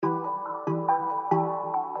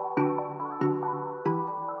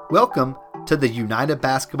Welcome to the United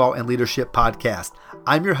Basketball and Leadership Podcast.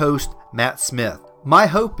 I'm your host, Matt Smith. My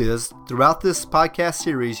hope is, throughout this podcast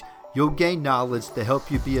series, you'll gain knowledge to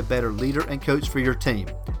help you be a better leader and coach for your team.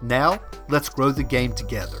 Now, let's grow the game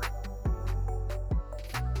together.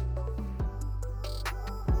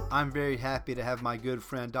 I'm very happy to have my good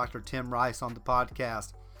friend, Dr. Tim Rice, on the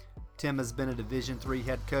podcast. Tim has been a Division III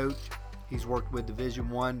head coach. He's worked with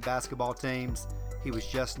Division I basketball teams. He was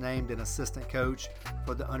just named an assistant coach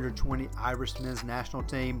for the under-20 Irish men's national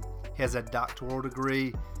team. He has a doctoral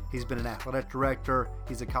degree. He's been an athletic director.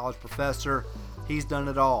 He's a college professor. He's done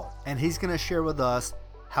it all. And he's going to share with us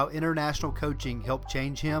how international coaching helped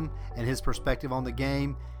change him and his perspective on the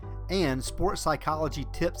game, and sports psychology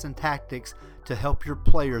tips and tactics to help your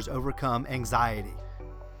players overcome anxiety.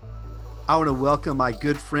 I want to welcome my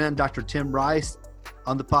good friend, Dr. Tim Rice,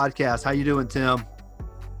 on the podcast. How you doing, Tim?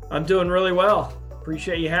 I'm doing really well.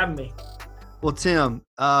 Appreciate you having me. Well, Tim,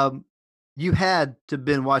 you had to have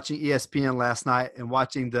been watching ESPN last night and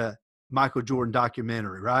watching the Michael Jordan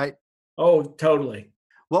documentary, right? Oh, totally.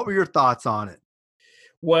 What were your thoughts on it?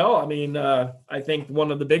 Well, I think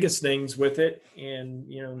one of the biggest things with it, and,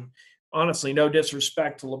 honestly, no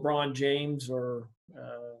disrespect to LeBron James or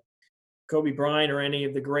Kobe Bryant or any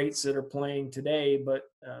of the greats that are playing today, but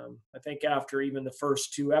I think after even the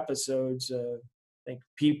first two episodes, I think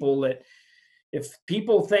if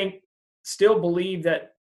people still believe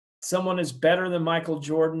that someone is better than Michael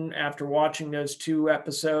Jordan after watching those two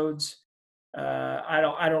episodes, I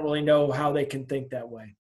don't really know how they can think that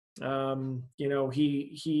way.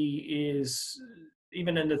 He is,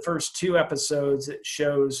 even in the first two episodes, it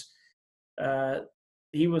shows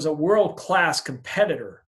he was a world-class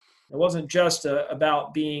competitor. It wasn't just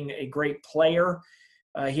about being a great player.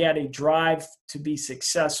 He had a drive to be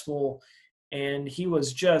successful, and he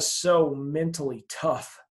was just so mentally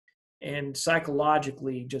tough and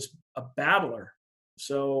psychologically just a battler.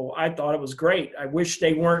 So I thought it was great. I wish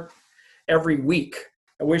they weren't every week.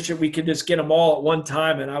 I wish that we could just get them all at one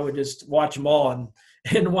time and I would just watch them all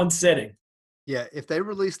in one sitting. Yeah, if they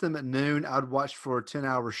released them at noon, I'd watch for 10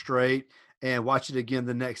 hours straight and watch it again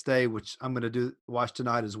the next day, which I'm going to watch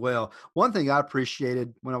tonight as well. One thing I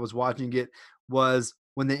appreciated when I was watching it was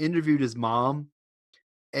when they interviewed his mom,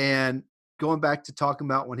 and going back to talking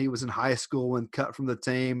about when he was in high school and cut from the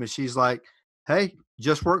team, and she's like, "Hey,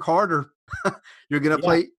 just work harder. You're going to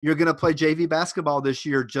play JV basketball this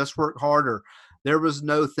year. Just work harder." There was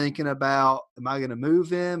no thinking about, am I going to move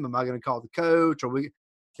him? Am I going to call the coach?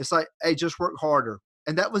 It's like, hey, just work harder.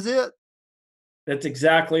 And that was it. That's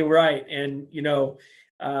exactly right. And,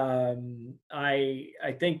 I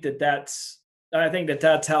think that's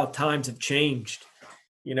how times have changed.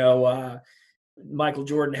 Michael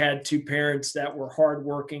Jordan had two parents that were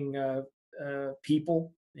hardworking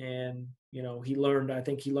people, and he learned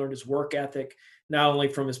his work ethic not only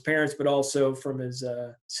from his parents but also from his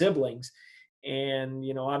siblings, and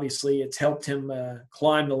obviously it's helped him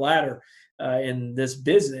climb the ladder in this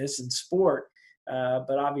business and sport,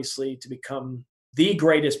 but obviously to become the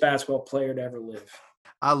greatest basketball player to ever live.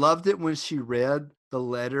 I loved it when she read the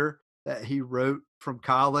letter that he wrote from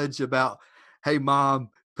college about, "Hey, Mom,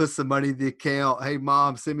 put some money in the account. Hey,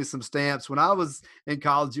 Mom, send me some stamps." When I was in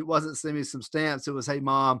college, it wasn't send me some stamps. It was, "Hey,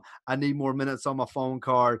 Mom, I need more minutes on my phone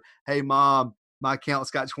card. Hey, Mom, my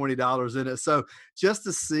account's got $20 in it." So just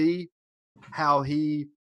to see how he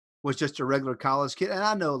was just a regular college kid, and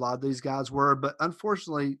I know a lot of these guys were, but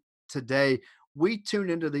unfortunately today we tune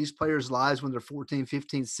into these players' lives when they're 14,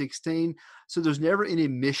 15, 16. So there's never any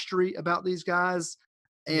mystery about these guys.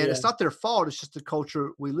 And It's not their fault. It's just the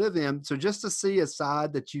culture we live in. So just to see a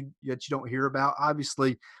side that you don't hear about,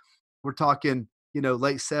 obviously we're talking,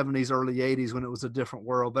 late 70s, early 80s when it was a different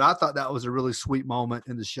world. But I thought that was a really sweet moment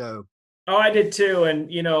in the show. Oh, I did too. And,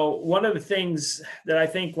 one of the things that I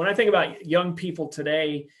think when I think about young people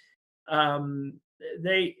today, I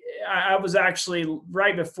was actually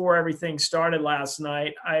right before everything started last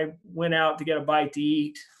night. I went out to get a bite to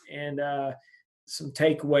eat and some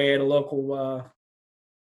takeaway at a local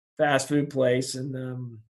fast food place,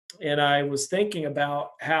 and I was thinking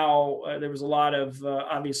about how there was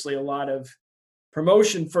obviously a lot of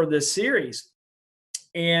promotion for this series,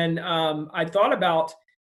 and I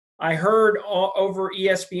heard over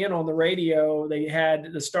ESPN on the radio they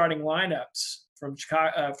had the starting lineups from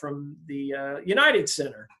Chicago, from the United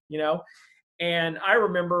Center, and I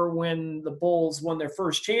remember when the Bulls won their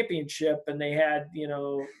first championship and they had,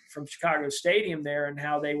 from Chicago Stadium there, and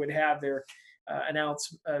how they would have their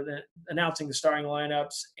announcing the starting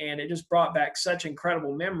lineups, and it just brought back such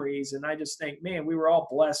incredible memories. And I just think, man, we were all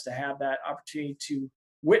blessed to have that opportunity to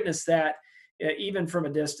witness that, even from a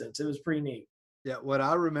distance. It was pretty neat. Yeah, what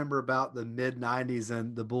I remember about the mid '90s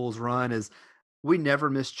and the Bulls run is we never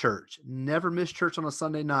missed church, never missed church on a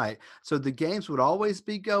Sunday night. So the games would always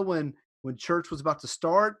be going when church was about to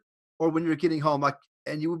start or when you're getting home. Like,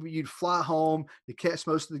 and you'd fly home to catch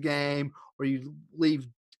most of the game, or you leave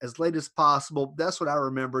as late as possible. That's what I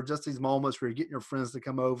remember. Just these moments where you're getting your friends to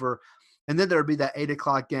come over, and then there would be that 8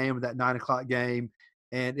 o'clock game or that 9 o'clock game,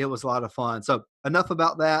 and it was a lot of fun. So enough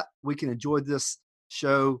about that. We can enjoy this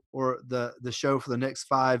show or the show for the next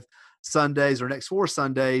 5 Sundays or next 4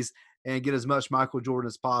 Sundays and get as much Michael Jordan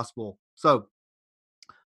as possible. So,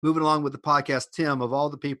 moving along with the podcast, Tim, of all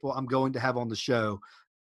the people I'm going to have on the show,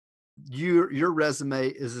 your resume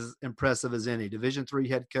is as impressive as any. Division III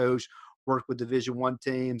head coach, worked with Division I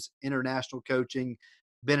teams, international coaching,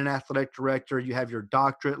 been an athletic director. You have your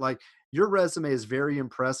doctorate. Like your resume is very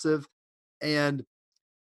impressive. And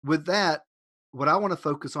with that, what I want to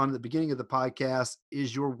focus on at the beginning of the podcast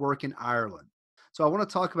is your work in Ireland. So I want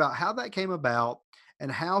to talk about how that came about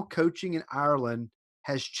and how coaching in Ireland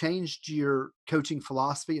has changed your coaching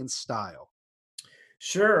philosophy and style.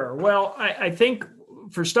 Sure. Well, I think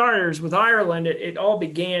for starters, with Ireland, it all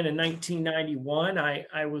began in 1991.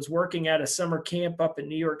 I was working at a summer camp up in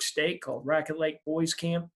New York State called Racket Lake Boys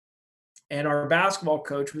Camp. And our basketball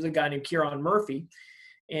coach was a guy named Kieran Murphy.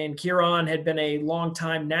 And Kieran had been a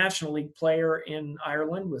longtime National League player in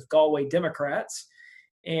Ireland with Galway Democrats,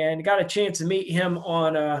 and got a chance to meet him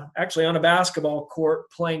on actually on a basketball court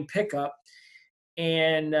playing pickup.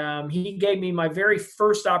 And he gave me my very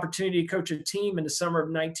first opportunity to coach a team in the summer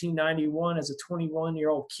of 1991 as a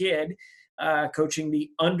 21-year-old kid, coaching the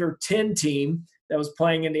under 10 team that was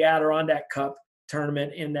playing in the Adirondack Cup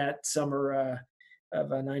tournament in that summer of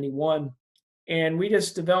 91. And we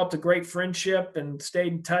just developed a great friendship and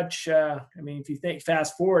stayed in touch. I mean, if you think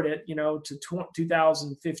fast forward it, to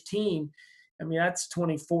 2015, I mean, that's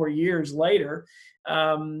 24 years later.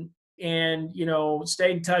 And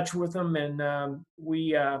stayed in touch with him, and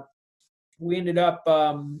we ended up,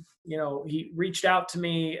 he reached out to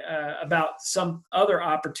me about some other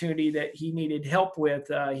opportunity that he needed help with.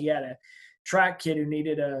 He had a track kid who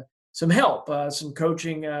needed some help, some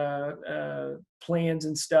coaching plans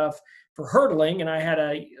and stuff for hurdling, and I had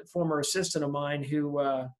a former assistant of mine who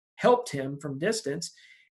helped him from distance.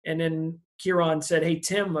 And then Kieran said, "Hey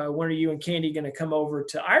Tim, when are you and Candy going to come over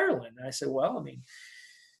to Ireland?" And I said, "Well, I mean,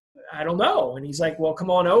 I don't know." And he's like, "Well, come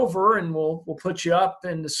on over, and we'll put you up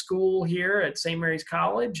in the school here at St. Mary's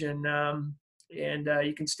College, and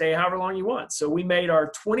you can stay however long you want." So we made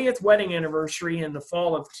our 20th wedding anniversary in the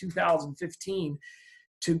fall of 2015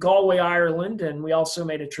 to Galway, Ireland, and we also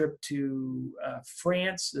made a trip to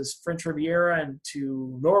France, this French Riviera, and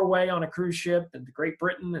to Norway on a cruise ship, and to Great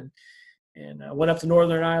Britain, and went up to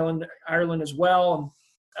Northern Ireland as well.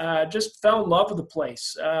 And just fell in love with the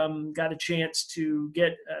place. Got a chance to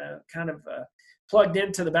get kind of plugged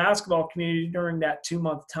into the basketball community during that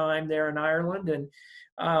 2-month time there in Ireland.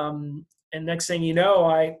 And next thing you know,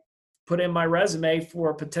 I put in my resume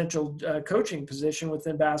for a potential coaching position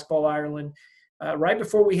within Basketball Ireland right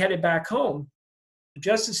before we headed back home,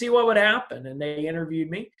 just to see what would happen. And they interviewed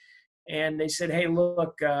me. And they said, "Hey,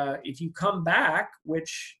 look, if you come back,"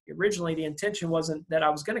 which originally the intention wasn't that I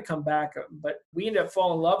was going to come back, but we ended up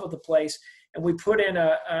falling in love with the place, and we put in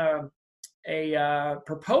a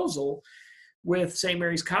proposal with St.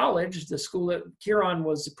 Mary's College, the school that Kieran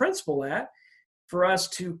was the principal at, for us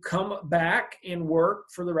to come back and work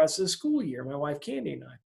for the rest of the school year, my wife Candy and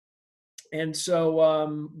I. And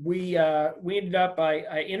so we ended up,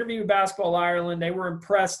 I interviewed Basketball Ireland. They were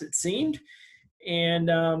impressed, it seemed.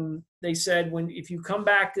 And they said, if you come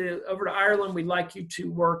back over to Ireland, we'd like you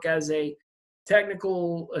to work as a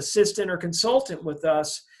technical assistant or consultant with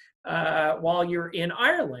us while you're in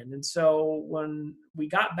Ireland. And so when we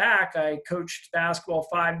got back, I coached basketball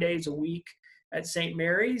 5 days a week at St.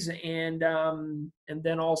 Mary's, and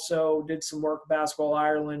then also did some work with Basketball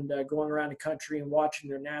Ireland, going around the country and watching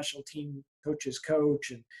their national team coaches coach,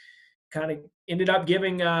 and kind of ended up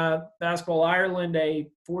giving Basketball Ireland a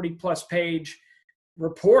 40-plus page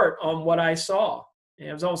report on what I saw. And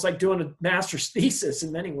it was almost like doing a master's thesis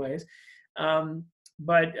in many ways.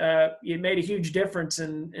 But it made a huge difference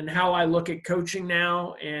in how I look at coaching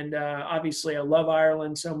now. And obviously I love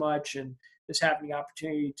Ireland so much, and just having the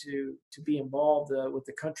opportunity to be involved with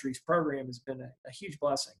the country's program has been a huge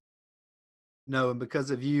blessing. No, and because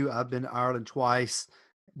of you, I've been to Ireland twice,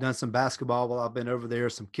 done some basketball while I've been over there,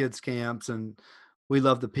 some kids camps, and we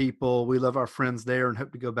love the people. We love our friends there and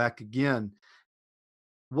hope to go back again.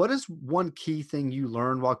 What is one key thing you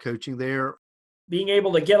learned while coaching there? being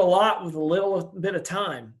able to get a lot with a little bit of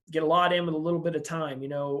time, get a lot in with a little bit of time.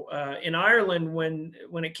 In Ireland,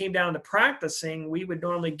 when it came down to practicing, we would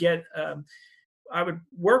normally get I would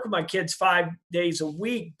work with my kids 5 days a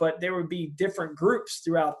week, but there would be different groups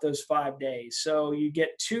throughout those 5 days. So you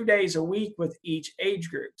get 2 days a week with each age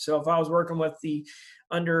group. So if I was working with the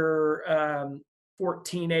under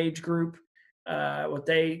 14 age group, what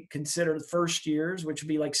they consider the first years, which would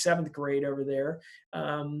be like seventh grade over there,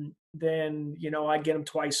 then, I'd get them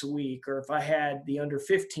twice a week. Or if I had the under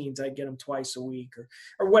 15s, I'd get them twice a week,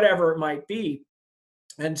 or whatever it might be.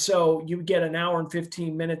 And so you would get an hour and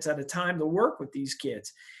 15 minutes at a time to work with these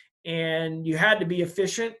kids. And you had to be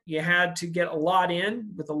efficient. You had to get a lot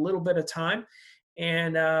in with a little bit of time.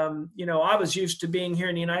 And, I was used to being here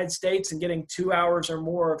in the United States and getting 2 hours or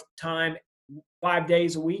more of time 5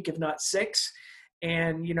 days a week, if not 6,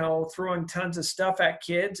 and, throwing tons of stuff at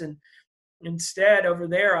kids. And instead over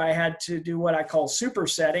there, I had to do what I call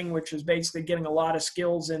supersetting, which is basically getting a lot of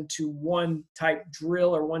skills into one type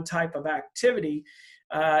drill or one type of activity,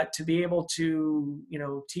 to be able to,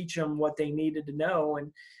 teach them what they needed to know.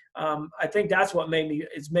 And I think that's what made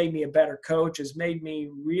me a better coach, has made me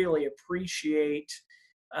really appreciate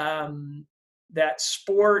that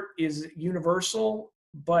sport is universal,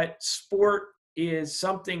 but sport is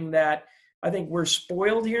something that I think we're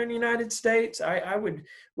spoiled here in the United States. I would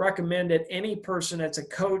recommend that any person that's a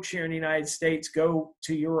coach here in the United States go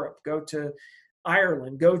to Europe, go to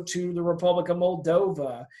Ireland, go to the Republic of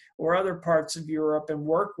Moldova or other parts of Europe and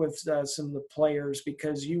work with some of the players,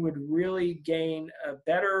 because you would really gain a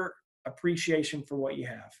better appreciation for what you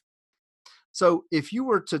have. So if you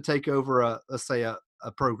were to take over let's say a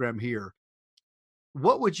program here,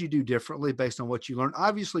 what would you do differently based on what you learned?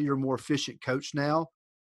 Obviously, you're a more efficient coach now,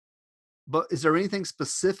 but is there anything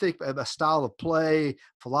specific, a style of play,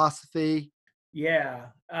 philosophy? Yeah.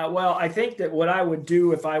 Well, I think that what I would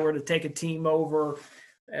do if I were to take a team over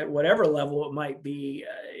at whatever level it might be,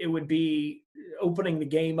 it would be opening the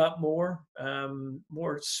game up more,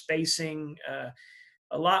 more spacing,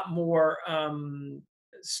 a lot more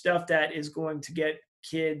stuff that is going to get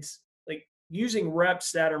kids like using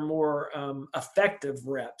reps that are more effective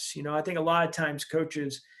reps. I think a lot of times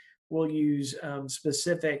coaches will use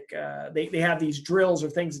specific, they have these drills or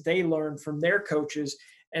things that they learn from their coaches,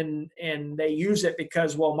 and they use it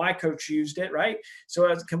because, well, my coach used it, right? So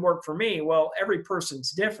it can work for me. Well, every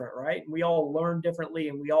person's different, right? We all learn differently,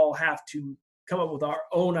 and we all have to come up with our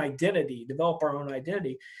own identity, develop our own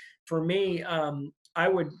identity. For me, I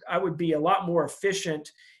would be a lot more efficient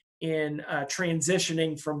in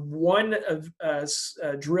transitioning from one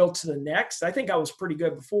drill to the next. I think I was pretty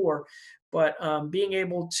good before, but being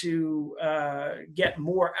able to get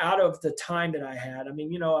more out of the time that I had. I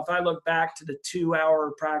mean, if I look back to the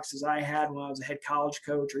 2-hour practices I had when I was a head college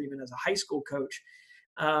coach or even as a high school coach,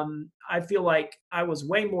 I feel like I was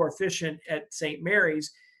way more efficient at St.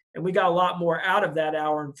 Mary's, and we got a lot more out of that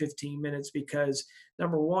hour and 15 minutes because,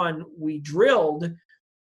 number one, we drilled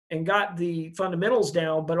and got the fundamentals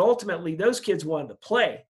down, but ultimately those kids wanted to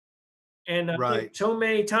play. And I think Right. so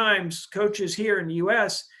many times coaches here in the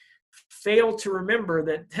U.S. fail to remember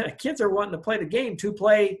that kids are wanting to play the game to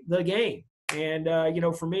play the game. And,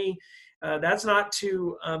 for me, that's not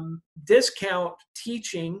to discount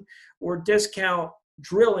teaching or discount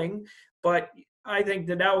drilling, but I think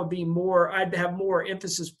that would be more, I'd have more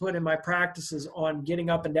emphasis put in my practices on getting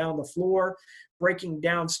up and down the floor, breaking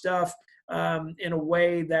down stuff in a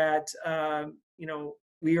way that,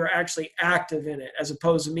 we are actually active in it, as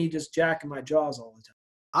opposed to me just jacking my jaws all the time.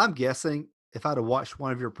 I'm guessing if I'd have watched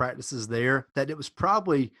one of your practices there, that it was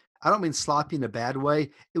probably, I don't mean sloppy in a bad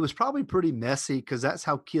way. It was probably pretty messy because that's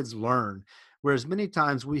how kids learn. Whereas many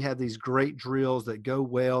times we have these great drills that go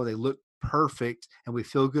well, they look perfect, and we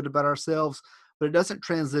feel good about ourselves, but it doesn't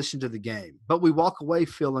transition to the game. But we walk away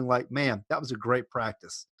feeling like, man, that was a great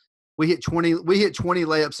practice. We hit 20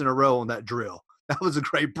 layups in a row on that drill. That was a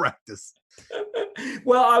great practice.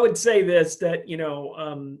 Well, I would say this, that,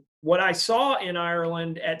 what I saw in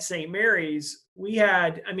Ireland at St. Mary's, we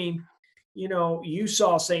had, I mean, you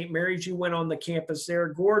saw St. Mary's, you went on the campus there,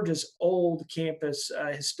 gorgeous old campus,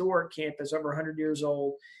 historic campus, over 100 years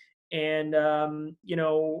old. And,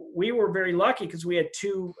 we were very lucky because we had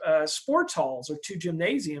 2 sports halls or 2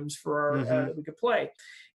 gymnasiums for our, Hmm. that we could play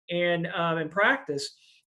and practice.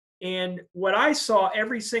 And what I saw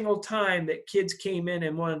every single time that kids came in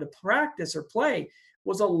and wanted to practice or play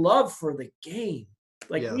was a love for the game.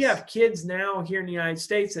 Like, we Yes. have kids now here in the United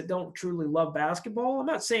States that don't truly love basketball. I'm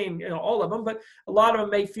not saying, all of them, but a lot of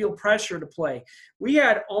them may feel pressure to play. We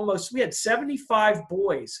had 75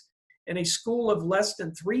 boys in a school of less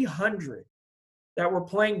than 300 that were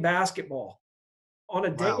playing basketball. on a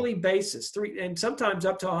Wow. daily basis, three and sometimes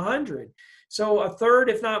up to 100. So a third,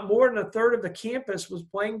 if not more than a third of the campus was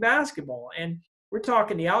playing basketball. And we're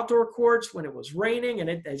talking the outdoor courts when it was raining,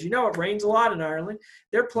 and as you know, it rains a lot in Ireland.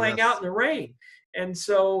 They're playing out Yes. in the rain. And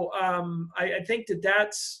so I think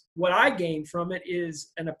that's what I gained from it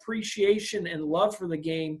is an appreciation and love for the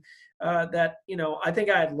game that, I think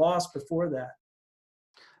I had lost before that.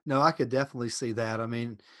 No, I could definitely see that. I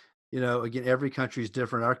mean, again, every country is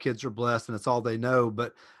different. Our kids are blessed and it's all they know.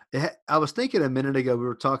 But I was thinking a minute ago, we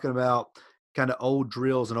were talking about kind of old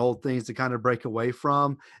drills and old things to kind of break away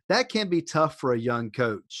from. That can be tough for a young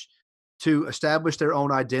coach to establish their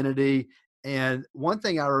own identity. And one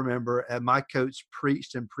thing I remember, and my coach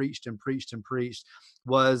preached and preached and preached and preached,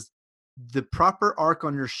 was the proper arc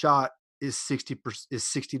on your shot is 60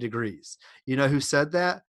 degrees. You know who said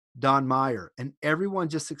that? Don Meyer, and everyone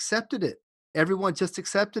just accepted it. Everyone just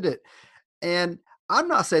accepted it. And I'm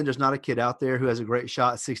not saying there's not a kid out there who has a great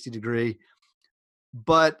shot 60 degree,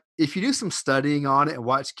 but if you do some studying on it and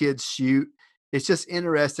watch kids shoot, it's just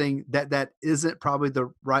interesting that that isn't probably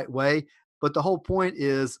the right way. But the whole point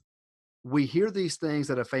is we hear these things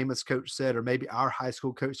that a famous coach said, or maybe our high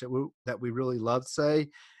school coach that we really love say,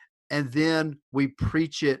 and then we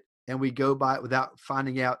preach it and we go by it without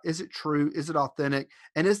finding out, is it true, is it authentic,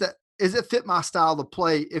 and is it fit my style of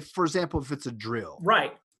play, if, for example, if it's a drill.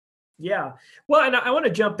 Right. Yeah. Well, and I want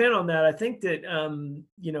to jump in on that. I think that,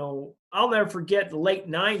 I'll never forget the late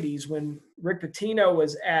 90s when Rick Pitino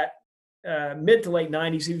was at mid to late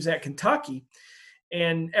 90s. He was at Kentucky,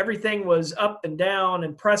 and everything was up and down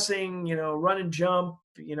and pressing, run and jump,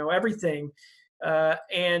 everything.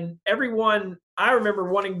 And everyone, I remember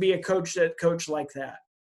wanting to be a coach that coached like that.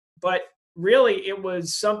 But really, it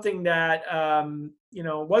was something that,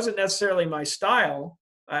 wasn't necessarily my style.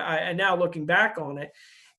 And now looking back on it,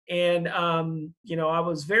 and I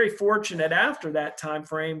was very fortunate after that time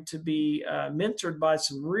frame to be mentored by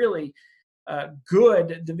some really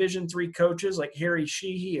good Division III coaches like Harry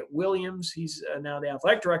Sheehy at Williams. He's now the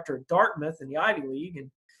athletic director at Dartmouth in the Ivy League,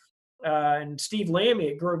 and Steve Lammy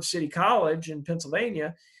at Grove City College in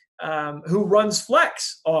Pennsylvania, who runs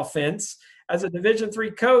flex offense as a Division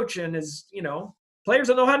III coach, and is, players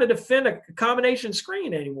don't know how to defend a combination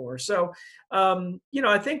screen anymore. So,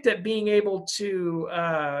 I think that being able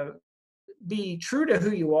to be true to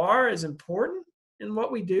who you are is important in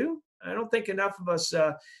what we do. I don't think enough of us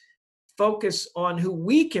focus on who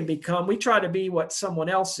we can become. We try to be what someone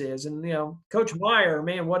else is. And, Coach Meyer,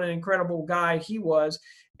 man, what an incredible guy he was.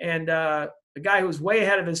 And a guy who was way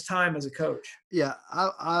ahead of his time as a coach. Yeah,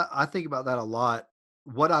 I think about that a lot.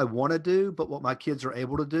 What I want to do, but what my kids are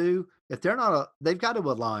able to do, if they're not they've got to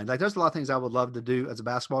align. Like there's a lot of things I would love to do as a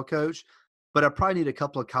basketball coach, but I probably need a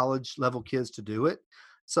couple of college level kids to do it.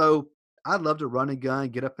 So I'd love to run and gun,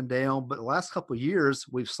 get up and down, but the last couple of years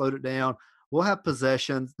we've slowed it down. We'll have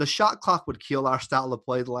possessions. The shot clock would kill our style of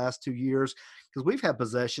play the last 2 years because we've had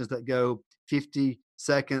possessions that go 50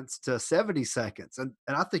 seconds to 70 seconds, and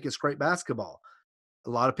I think it's great basketball. A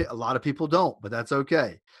lot of people don't, but that's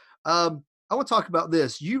okay. I want to talk about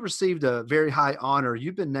this. You received a very high honor.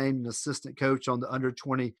 You've been named an assistant coach on the under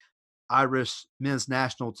 20 Irish men's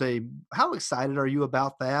national team. How excited are you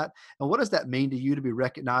about that? And what does that mean to you to be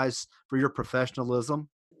recognized for your professionalism?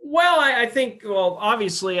 Well, I think, well,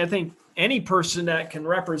 obviously, I think any person that can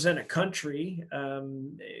represent a country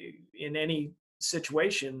in any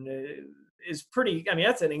situation is pretty, I mean,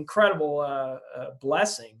 that's an incredible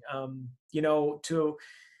blessing.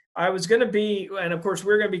 I was going to be, and of course,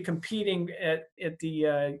 we're going to be competing at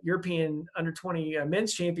the European Under 20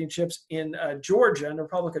 Men's Championships in Georgia, in the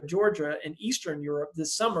Republic of Georgia, in Eastern Europe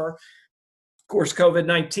this summer. Of course,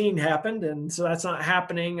 COVID-19 happened, and so that's not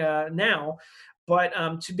happening now. But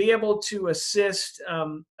to be able to assist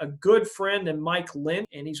a good friend and Mike Lynn,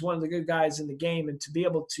 and he's one of the good guys in the game, and to be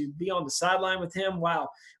able to be on the sideline with him, wow,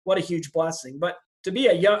 what a huge blessing. But to be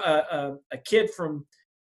a kid from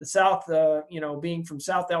the South, being from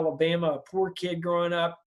South Alabama, a poor kid growing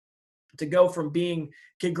up, to go from being a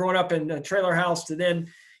kid growing up in a trailer house to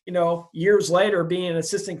then, years later being an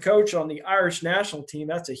assistant coach on the Irish national team,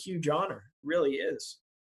 that's a huge honor. It really is.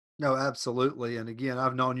 No, absolutely. And again,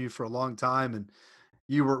 I've known you for a long time and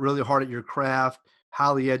you work really hard at your craft,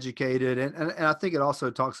 highly educated. And I think it also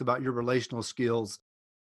talks about your relational skills.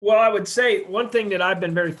 Well, I would say one thing that I've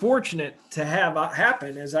been very fortunate to have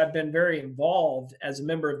happen is I've been very involved as a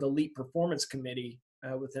member of the Elite Performance Committee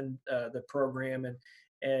within the program,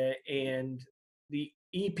 and the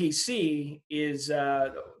EPC is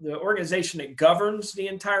the organization that governs the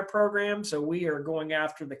entire program. So we are going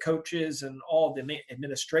after the coaches and all the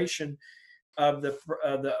administration of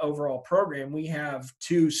the overall program. We have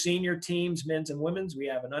 2 senior teams, men's and women's. We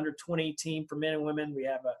have an under 20 team for men and women. We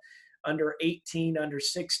have a under 18, under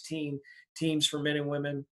 16 teams for men and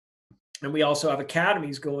women. And we also have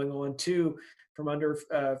academies going on too, from under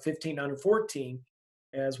 15 to under 14,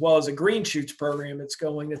 as well as a green shoots program that's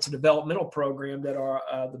going. It's a developmental program that our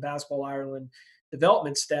the Basketball Ireland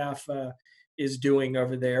development staff is doing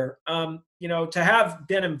over there. To have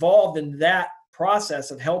been involved in that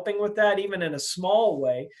process of helping with that, even in a small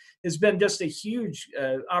way, has been just a huge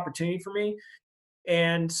opportunity for me.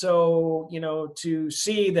 And so, to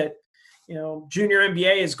see that, junior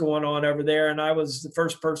NBA is going on over there, and I was the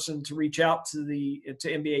first person to reach out to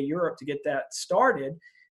NBA Europe to get that started.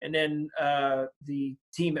 And then the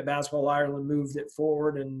team at Basketball Ireland moved it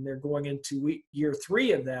forward, and they're going into year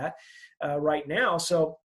 3 of that right now.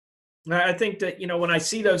 So I think that, when I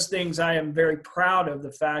see those things, I am very proud of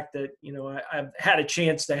the fact that, I've had a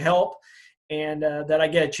chance to help, and that I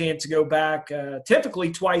get a chance to go back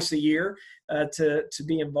typically twice a year to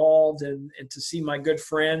be involved and to see my good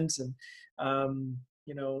friends. And,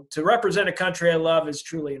 to represent a country I love is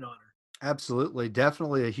truly an honor. Absolutely.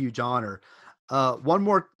 Definitely a huge honor. One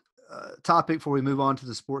more topic before we move on to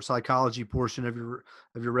the sports psychology portion of your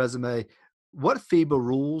resume. What FIBA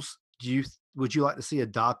rules would you like to see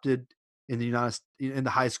adopted in the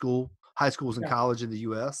high schools and college in the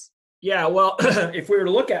U.S.? Yeah, well, if we were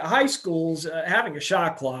to look at high schools, having a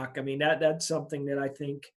shot clock, I mean, that's something that I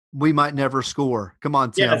think we might never score. Come on,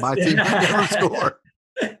 Tim. Yes. My team might never score.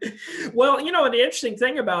 Well, and the interesting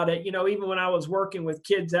thing about it, even when I was working with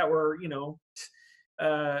kids that were,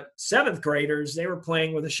 7th graders, they were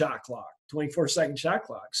playing with a shot clock, 24-second shot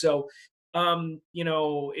clock. So,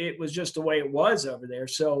 it was just the way it was over there.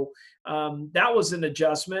 So that was an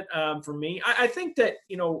adjustment for me. I think that,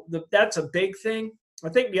 that's a big thing. I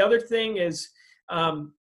think the other thing is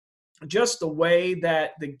just the way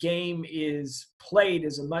that the game is played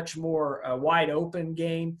is a much more wide open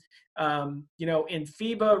game. In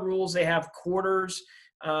FIBA rules, they have quarters,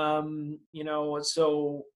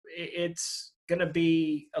 so it's going to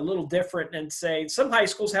be a little different than, say, some high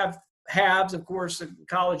schools have halves. Of course, the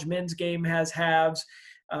college men's game has halves.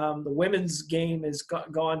 The women's game has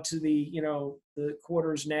gone to the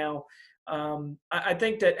quarters now. I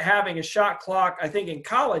think that having a shot clock, I think in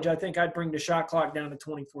college, I'd bring the shot clock down to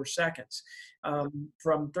 24 seconds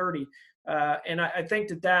from 30. And I think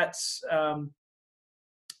that's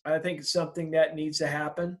I think it's something that needs to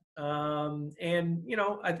happen. I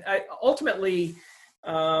ultimately,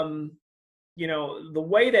 the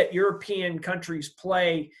way that European countries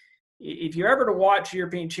play, if you're ever to watch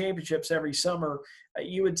European championships every summer,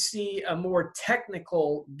 you would see a more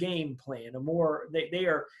technical game plan, they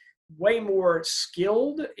are way more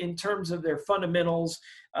skilled in terms of their fundamentals.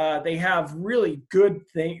 They have really good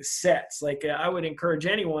sets. Like I would encourage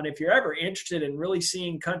anyone, if you're ever interested in really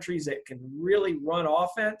seeing countries that can really run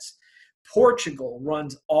offense, Portugal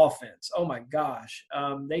runs offense. Oh my gosh.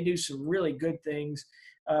 They do some really good things.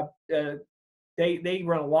 They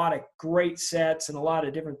run a lot of great sets and a lot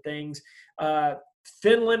of different things.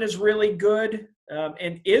 Finland is really good.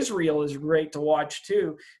 And Israel is great to watch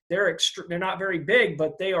too. They're not very big,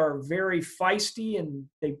 but they are very feisty, and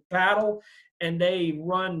they battle, and they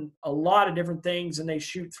run a lot of different things, and they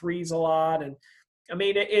shoot threes a lot. And I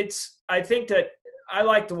mean, I think that I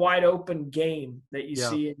like the wide open game that you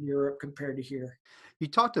see in Europe compared to here. You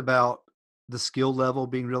talked about the skill level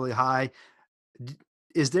being really high.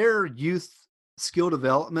 Is their youth skill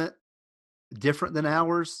development different than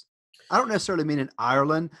ours? I don't necessarily mean in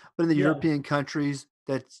Ireland, but in the European countries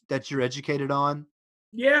that you're educated on.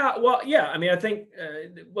 Yeah, well, I mean, I think,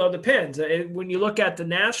 it depends. When you look at the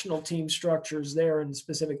national team structures there in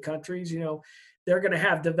specific countries, they're going to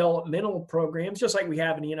have developmental programs, just like we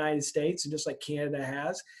have in the United States and just like Canada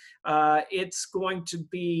has. It's going to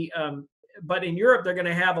be, but in Europe, they're going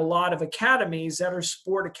to have a lot of academies that are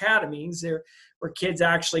sport academies. Where kids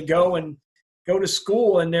actually go to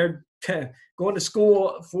school, and they're going to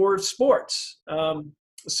school for sports.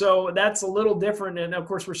 So that's a little different. And of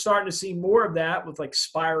course, we're starting to see more of that with like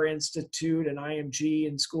Spire Institute and IMG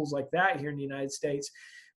and schools like that here in the United States.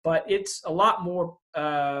 But it's a lot more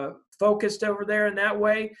focused over there in that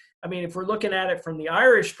way. I mean, if we're looking at it from the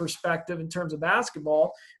Irish perspective in terms of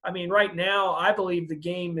basketball, I mean, right now, I believe the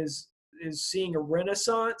game is seeing a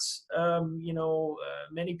renaissance.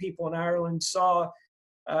 Many people in Ireland saw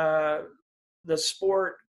the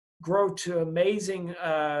sport grow to amazing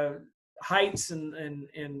heights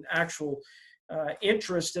and actual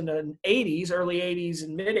interest in the early 80s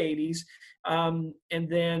and mid 80s. And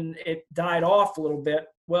then it died off a little bit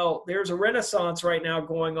Well, there's a renaissance right now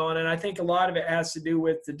going on, and I think a lot of it has to do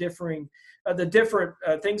with the different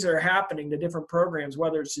things that are happening, the different programs,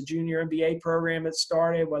 whether it's the junior NBA program that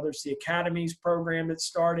started, whether it's the academies program that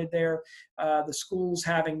started there, the schools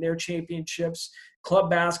having their championships. Club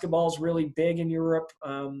basketball is really big in Europe.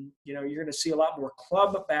 You're going to see a lot more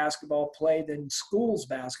club basketball play than schools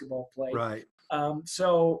basketball play. Right.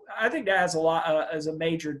 So I think that has as a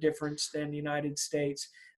major difference than the United States.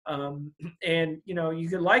 And you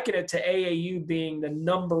could liken it to AAU being the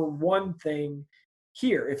number one thing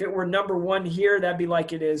here. If it were number one here, that'd be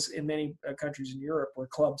like it is in many countries in Europe where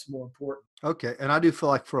club's more important. Okay. And I do feel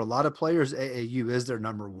like for a lot of players, AAU is their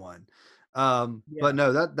number one. But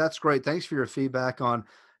no, that's great. Thanks for your feedback on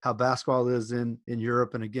how basketball is in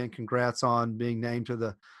Europe. And again, congrats on being named to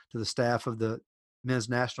the staff of the men's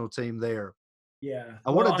national team there. Yeah. I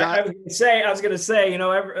was going to say,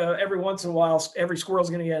 every once in a while, every squirrel's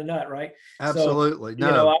going to get a nut, right? Absolutely.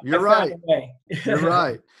 So, you're right. You're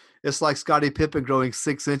right. It's like Scottie Pippen growing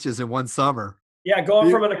 6 inches in one summer. Yeah, going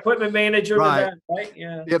from an equipment manager right. to that, right?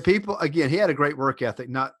 Yeah. Yeah, people, again, he had a great work ethic,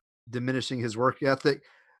 not diminishing his work ethic.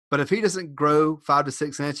 But if he doesn't grow 5 to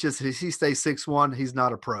 6 inches, if he stays 6'1", he's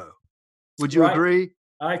not a pro. Would you agree?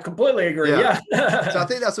 I completely agree, yeah. So I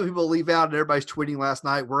think that's what people leave out, and everybody's tweeting last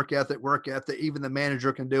night, work ethic. Even the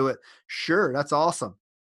manager can do it. Sure, that's awesome.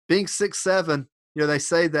 Being 6'7", they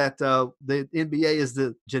say that the NBA is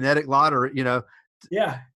the genetic lottery,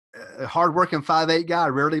 Yeah. A hardworking 5'8" guy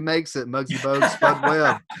rarely makes it. Muggsy Bogues, Spud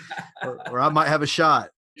Webb, or I might have a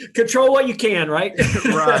shot. Control what you can, right?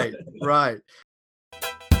 Right.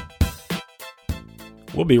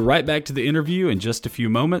 We'll be right back to the interview in just a few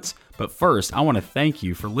moments, but first, I want to thank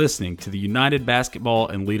you for listening to the United Basketball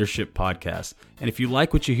and Leadership Podcast. And if you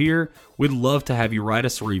like what you hear, we'd love to have you write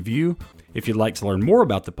us a review. If you'd like to learn more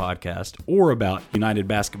about the podcast or about United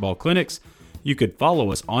Basketball Clinics, you could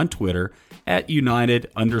follow us on Twitter at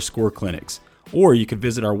United_Clinics, or you could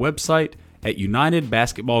visit our website at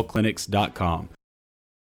UnitedBasketballClinics.com.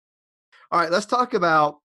 All right, let's talk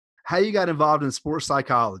about how you got involved in sports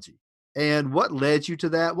psychology and what led you to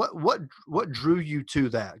that. What drew you to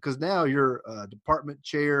that? Because now you're a department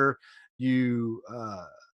chair, you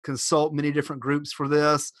consult many different groups for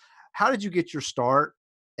this. How did you get your start,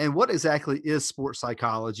 and what exactly is sports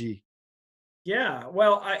psychology? Yeah,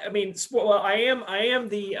 well, I am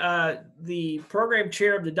the program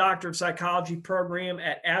chair of the Doctor of Psychology program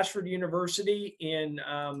at Ashford University in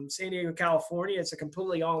San Diego, California. It's a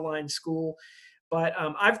completely online school, but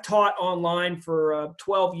I've taught online for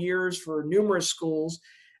 12 years for numerous schools,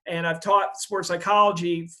 and I've taught sports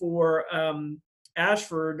psychology for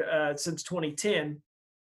Ashford since 2010.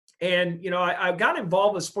 And I got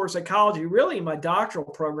involved with sports psychology really in my doctoral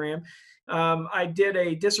program. I did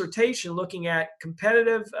a dissertation looking at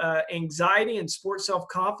competitive anxiety and sports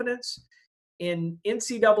self-confidence in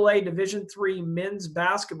NCAA Division III men's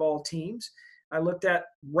basketball teams. I looked at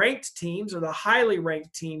ranked teams, or the highly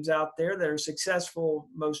ranked teams out there that are successful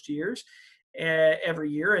most years, every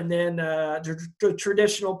year, and then the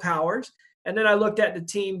traditional powers. And then I looked at the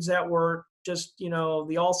teams that were just,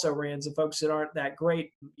 the also-rans, the folks that aren't that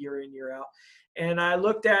great year in, year out. And I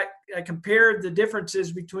compared the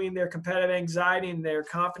differences between their competitive anxiety and their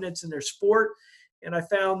confidence in their sport. And I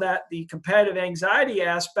found that the competitive anxiety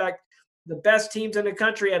aspect, the best teams in the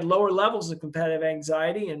country had lower levels of competitive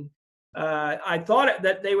anxiety. And I thought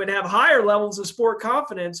that they would have higher levels of sport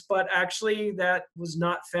confidence, but actually that was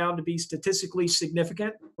not found to be statistically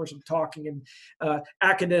significant. Of course, I'm talking in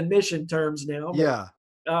academician terms now. Yeah.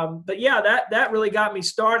 But yeah, that really got me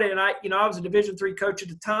started. And I was a Division III coach at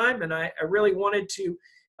the time, and I really wanted to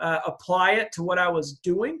apply it to what I was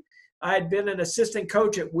doing. I had been an assistant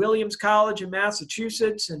coach at Williams College in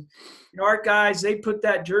Massachusetts, and our guys, they put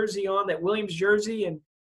that jersey on, that Williams jersey, and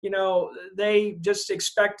they just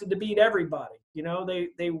expected to beat everybody.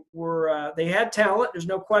 They had talent, there's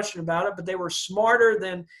no question about it, but they were smarter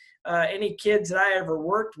than any kids that I ever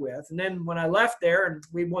worked with. And then when I left there, and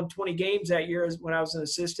we won 20 games that year when I was an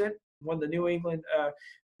assistant, won the New England,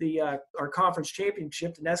 our conference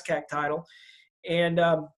championship, the NESCAC title. And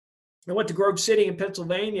I went to Grove City in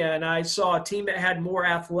Pennsylvania, and I saw a team that had more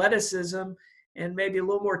athleticism and maybe a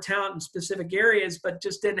little more talent in specific areas, but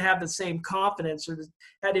just didn't have the same confidence, or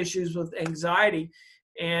had issues with anxiety.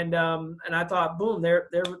 And I thought, boom,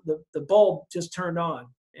 the bulb just turned on.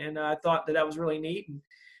 And I thought that was really neat. And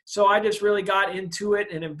so I just really got into it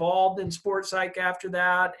and involved in sports psych after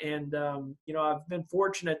that. And, I've been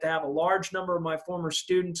fortunate to have a large number of my former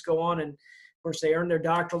students go on, and of course they earn their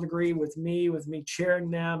doctoral degree with me chairing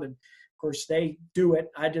them. And of course they do it.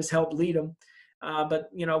 I just help lead them. But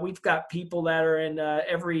we've got people that are in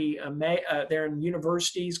they're in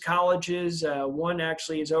universities, colleges. One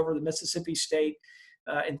actually is over the Mississippi State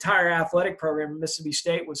entire athletic program at Mississippi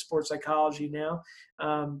State with sports psychology now,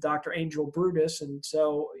 Dr. Angel Brutus. And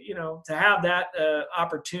so, to have that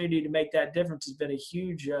opportunity to make that difference has been a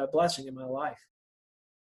huge blessing in my life.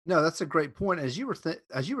 No, that's a great point. As you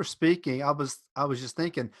were speaking, I was just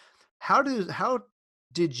thinking, how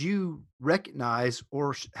did you recognize,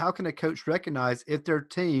 or how can a coach recognize if their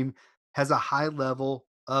team has a high level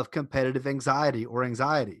of competitive anxiety or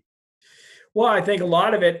anxiety? Well, I think a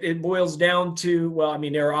lot of it boils down to, well, I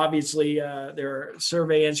mean, there are obviously there are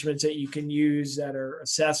survey instruments that you can use that are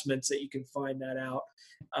assessments that you can find that out.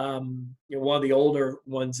 One of the older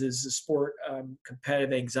ones is the sport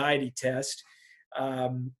competitive anxiety test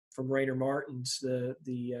from Rainer Martins,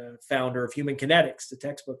 the founder of Human Kinetics, the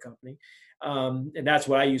textbook company, and that's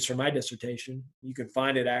what I use for my dissertation. You can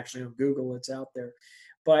find it actually on Google; it's out there.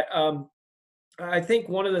 But I think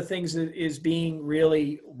one of the things is being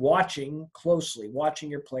really watching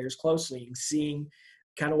your players closely and seeing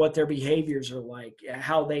kind of what their behaviors are like,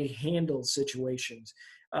 how they handle situations,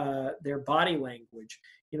 their body language,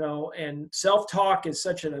 and self-talk is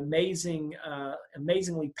such an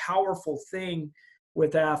amazingly powerful thing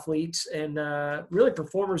with athletes and really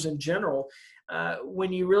performers in general.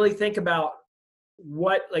 When you really think about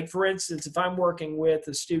like for instance, if I'm working with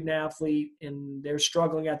a student athlete and they're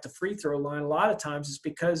struggling at the free throw line, a lot of times it's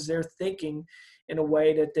because they're thinking in a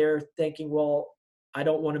way that they're thinking, well, I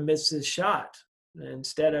don't want to miss this shot.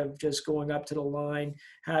 Instead of just going up to the line,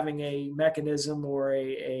 having a mechanism or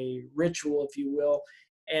a ritual, if you will,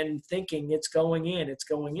 and thinking it's going in,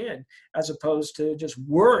 as opposed to just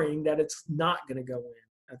worrying that it's not going to go in.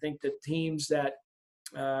 I think the teams that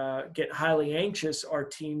get highly anxious are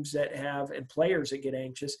teams that have, and players that get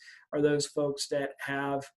anxious are those folks that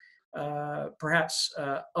have perhaps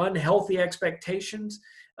unhealthy expectations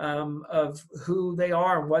of who they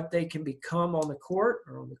are and what they can become on the court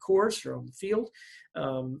or on the course or on the field.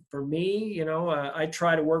 For me, I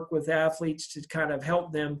try to work with athletes to kind of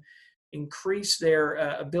help them increase their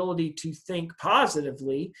ability to think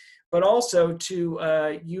positively, but also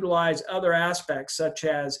to utilize other aspects such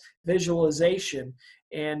as visualization.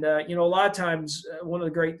 And, a lot of times, one of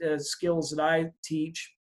the great skills that I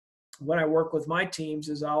teach when I work with my teams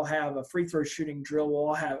is I'll have a free throw shooting drill.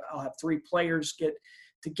 I'll have three players get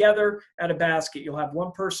together at a basket. You'll have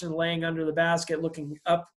one person laying under the basket looking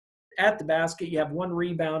up at the basket. You have one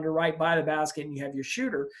rebounder right by the basket, and you have your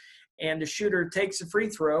shooter. And the shooter takes a free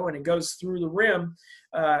throw, and it goes through the rim,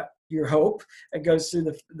 your hope. It goes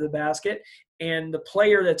through the basket. And the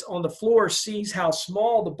player that's on the floor sees how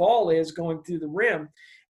small the ball is going through the rim.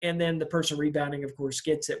 And then the person rebounding, of course,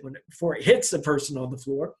 gets it before it hits the person on the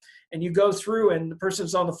floor. And you go through, and the person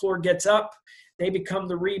who's on the floor gets up. They become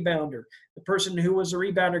the rebounder. The person who was a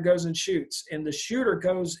rebounder goes and shoots. And the shooter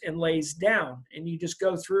goes and lays down. And you just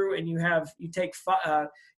go through, and you take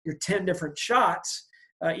your 10 different shots,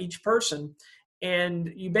 each person.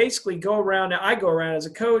 And you basically go around. I go around as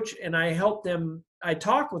a coach, and I help them. I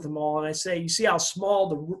talk with them all, and I say, you see how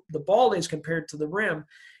small the ball is compared to the rim.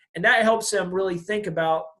 And that helps them really think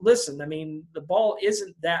about, listen, I mean, the ball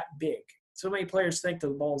isn't that big. So many players think the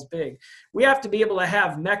ball's big. We have to be able to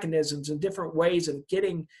have mechanisms and different ways of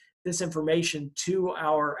getting this information to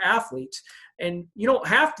our athletes. And you don't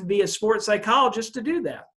have to be a sports psychologist to do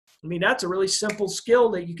that. I mean, that's a really simple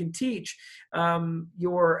skill that you can teach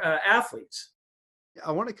your athletes.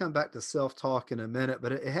 I want to come back to self-talk in a minute,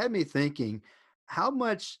 but it had me thinking how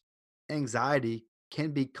much anxiety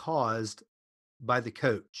can be caused by the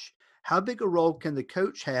coach. How big a role can the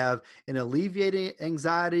coach have in alleviating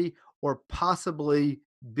anxiety or possibly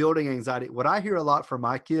building anxiety? What I hear a lot from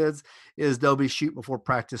my kids is they'll be shooting before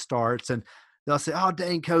practice starts, and they'll say, "Oh,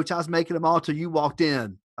 dang, coach, I was making them all till you walked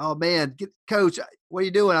in. Oh man, coach, what are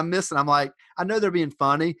you doing? I'm missing." I'm like, I know they're being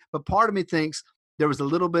funny, but part of me thinks there was a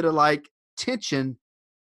little bit of like tension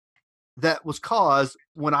that was caused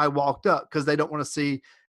when I walked up because they don't want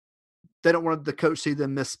the coach to see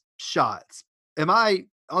them miss shots. Am I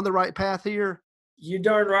on the right path here? You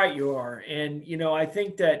darn right you are. And, I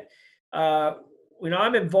think that when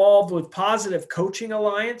I'm involved with Positive Coaching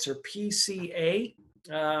Alliance, or PCA,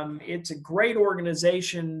 it's a great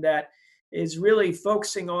organization that is really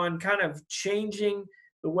focusing on kind of changing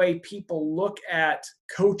the way people look at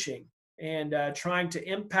coaching and trying to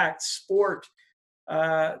impact sport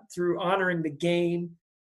through honoring the game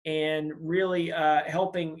and really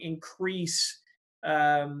helping increase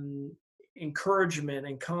encouragement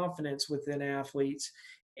and confidence within athletes,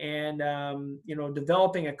 and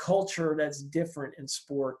developing a culture that's different in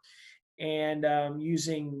sport. and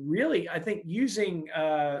using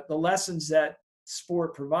the lessons that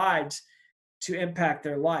sport provides to impact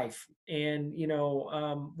their life. And,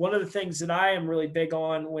 one of the things that I am really big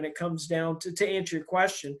on when it comes down to answer your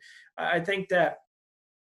question, I think that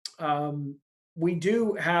we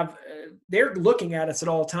do have, they're looking at us at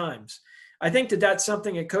all times. I think that that's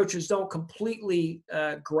something that coaches don't completely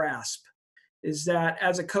grasp, is that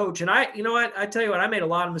as a coach, and I tell you what, I made a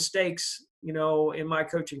lot of mistakes, in my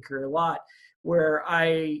coaching career, a lot, where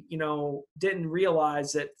I, didn't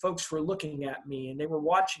realize that folks were looking at me and they were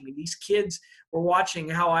watching me. These kids were watching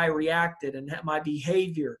how I reacted and my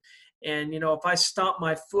behavior. And, if I stomp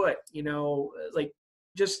my foot,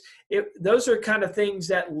 those are kind of things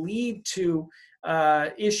that lead to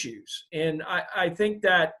issues. And I think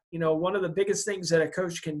that, one of the biggest things that a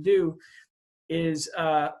coach can do is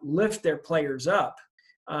lift their players up.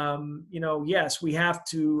 Yes, we have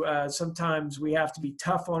to, sometimes we have to be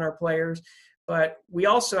tough on our players, but we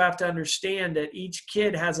also have to understand that each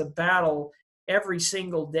kid has a battle every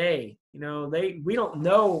single day. We don't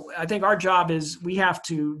know. I think our job is we have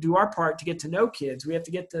to do our part to get to know kids. We have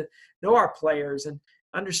to get to know our players and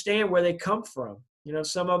understand where they come from.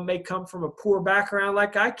 Some of them may come from a poor background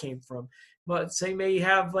like I came from, but they may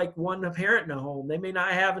have like one parent in the home. They may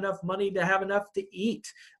not have enough money to have enough to eat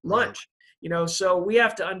lunch. Right. So we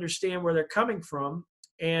have to understand where they're coming from.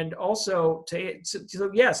 And also,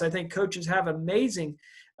 so yes, I think coaches have amazing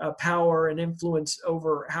power and influence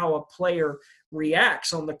over how a player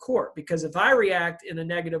reacts on the court. Because if I react in a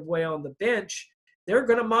negative way on the bench, they're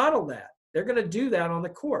going to model that. They're going to do that on the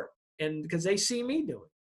court, and because they see me do it.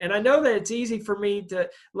 And I know that it's easy for me to, a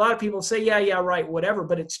lot of people say, yeah, right, whatever,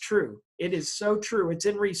 but it's true. It is so true. It's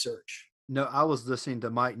in research. No, I was listening to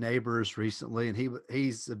Mike Neighbors recently, and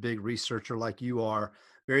he's a big researcher like you are,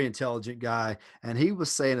 very intelligent guy. And he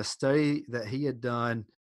was saying a study that he had done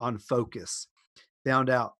on focus found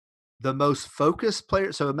out the most focused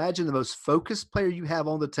player. So imagine the most focused player you have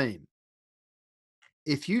on the team.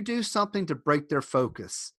 If you do something to break their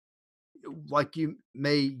focus, like you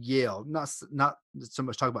may yell, not so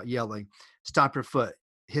much talk about yelling, stomp your foot,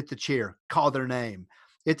 hit the chair, call their name.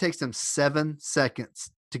 It takes them 7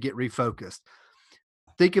 seconds to get refocused.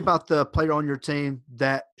 Think about the player on your team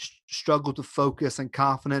that struggled to focus and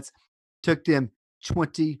confidence. Took them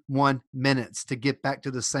 21 minutes to get back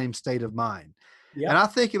to the same state of mind. Yep. And I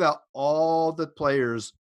think about all the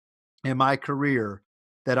players in my career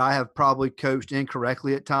that I have probably coached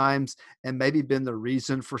incorrectly at times and maybe been the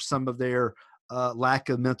reason for some of their lack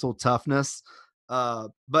of mental toughness.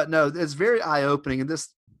 But no, it's very eye-opening in this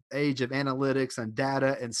age of analytics and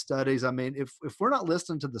data and studies. I mean, if we're not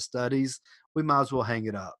listening to the studies, we might as well hang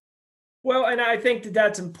it up. Well, and I think that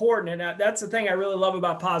that's important. And that's the thing I really love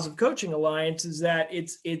about Positive Coaching Alliance is that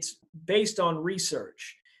it's based on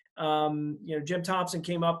research. Jim Thompson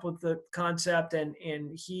came up with the concept and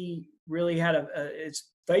he really had it's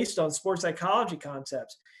based on sports psychology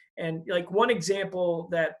concepts. And like one example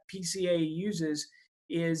that PCA uses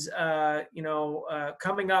is,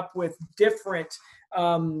 coming up with different,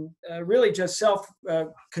 really just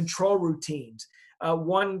self-control routines.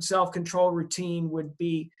 One self-control routine would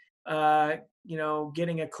be,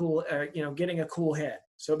 getting a cool head.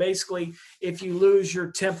 So basically, if you lose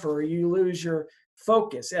your temper, or you lose your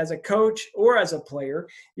focus as a coach or as a player,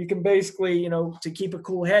 you can basically, to keep a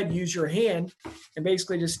cool head, use your hand and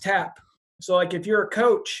basically just tap. So like if you're a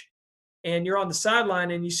coach and you're on the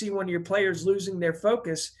sideline and you see one of your players losing their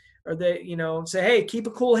focus, or they, say, hey, keep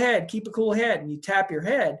a cool head, and you tap your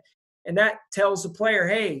head, and that tells the player,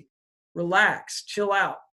 hey, relax, chill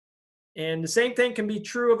out. And the same thing can be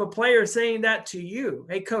true of a player saying that to you.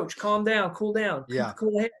 Hey, coach, calm down, cool down, keep a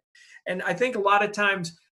cool head. And I think a lot of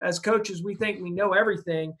times as coaches, we think we know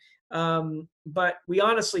everything, but we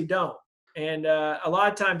honestly don't. And a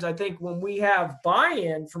lot of times I think when we have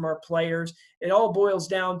buy-in from our players, it all boils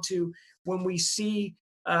down to when we see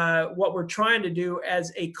what we're trying to do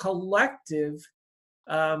as a collective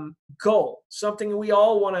goal, something we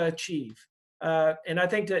all want to achieve. And I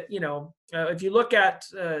think that, if you look at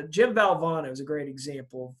Jim Valvano is a great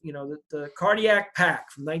example, the Cardiac Pack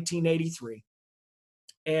from 1983.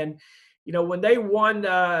 And, when they won,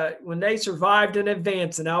 when they survived an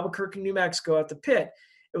advance in Albuquerque, New Mexico at the pit,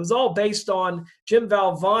 it was all based on Jim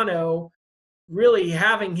Valvano really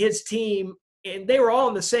having his team, and they were all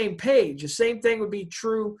on the same page. The same thing would be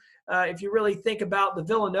true if you really think about the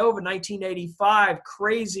Villanova 1985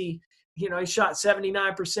 crazy, he shot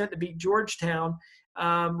 79% to beat Georgetown.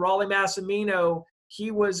 Raleigh Massimino,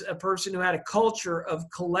 he was a person who had a culture of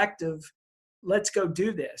collective, let's go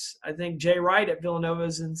do this. I think Jay Wright at Villanova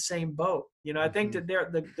is in the same boat. I think that they're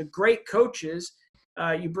the great coaches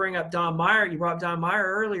You bring up Don Meyer. You brought up Don Meyer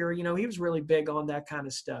earlier. You know, he was really big on that kind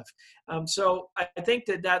of stuff. So I think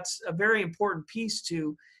that that's a very important piece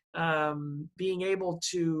to being able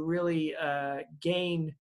to really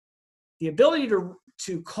gain the ability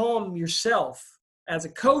to calm yourself as a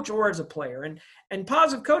coach or as a player. And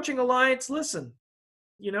Positive Coaching Alliance, listen,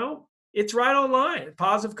 you know, it's right online,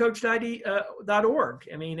 positivecoach.org.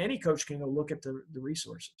 I mean, any coach can go look at the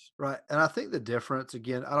resources. Right. And I think the difference,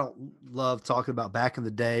 again, I don't love talking about back in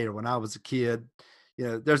the day or when I was a kid, you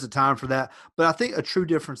know, there's a time for that. But I think a true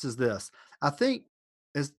difference is this. I think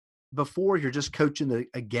as before you're just coaching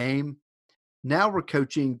a game. Now we're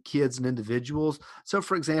coaching kids and individuals. So,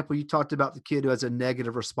 for example, you talked about the kid who has a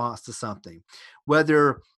negative response to something,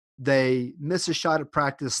 whether they miss a shot at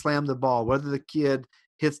practice, slam the ball, whether the kid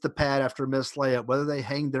hits the pad after a missed layup, whether they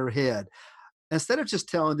hang their head. Instead of just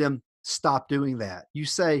telling them, stop doing that, you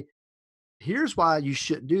say, here's why you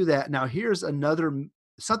shouldn't do that. Now, here's something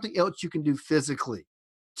else you can do physically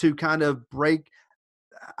to kind of break,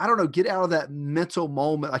 I don't know, get out of that mental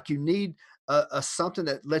moment. Like you need a something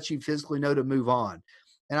that lets you physically know to move on.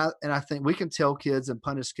 And I think we can tell kids and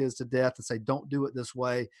punish kids to death and say, don't do it this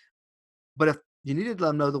way. But if you need to let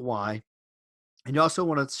them know the why, and you also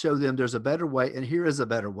want to show them there's a better way, and here is a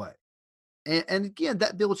better way. And again,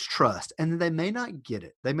 that builds trust. And they may not get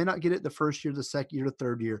it. They may not get it the first year, the second year, the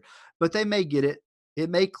third year, but they may get it. It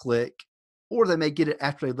may click, or they may get it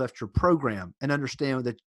after they left your program and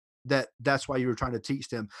understand that's why you were trying to teach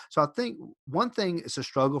them. So I think one thing is a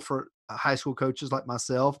struggle for high school coaches like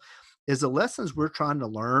myself is the lessons we're trying to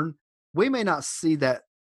learn. We may not see that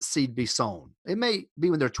seed be sown. It may be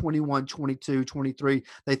when they're 21, 22, 23,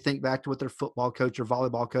 they think back to what their football coach or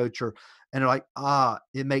volleyball coach and they're like,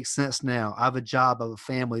 it makes sense now. I have a job, I have a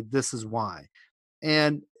family. This is why.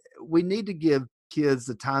 And we need to give kids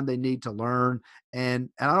the time they need to learn. And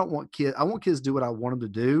I want kids to do what I want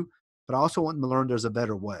them to do, but I also want them to learn there's a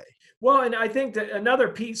better way. Well, and I think that another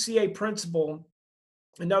PCA principle,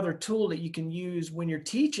 another tool that you can use when you're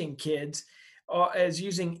teaching kids is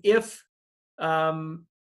using if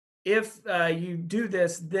you do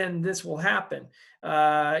this, then this will happen.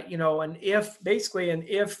 An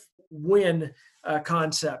if-when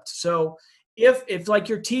concept. So if like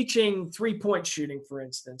you're teaching 3-point shooting, for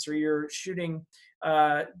instance, or you're shooting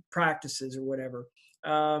practices or whatever,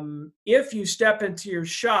 if you step into your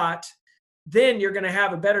shot, then you're going to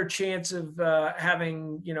have a better chance of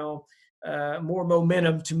having, more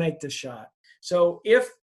momentum to make the shot. So if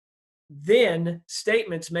then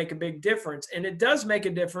statements make a big difference, and it does make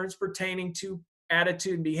a difference pertaining to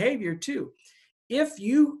attitude and behavior too. If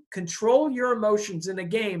you control your emotions in a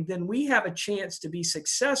game, then we have a chance to be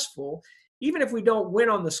successful. Even if we don't win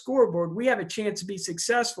on the scoreboard, we have a chance to be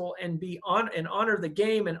successful and honor the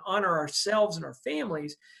game and honor ourselves and our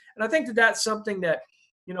families. And I think that that's something that,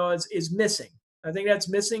 is missing. I think that's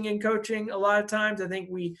missing in coaching a lot of times. I think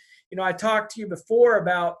I talked to you before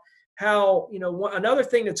about how, another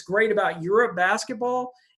thing that's great about Europe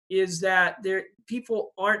basketball is that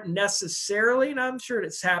people aren't necessarily, and I'm sure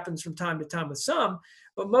this happens from time to time with some,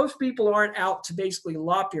 but most people aren't out to basically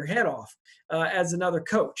lop your head off as another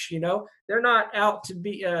coach. They're not out to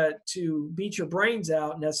beat your brains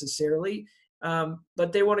out necessarily,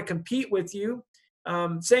 but they want to compete with you.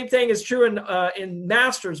 Same thing is true in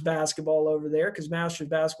Masters basketball over there, because Masters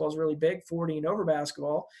basketball is really big, 40 and over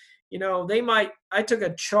basketball. I took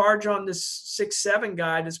a charge on this 6'7"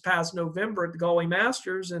 guy this past November at the Galway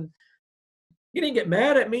Masters, and he didn't get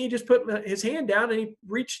mad at me. He just put his hand down and he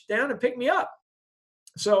reached down and picked me up.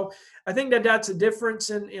 So I think that that's a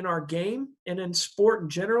difference in our game and in sport in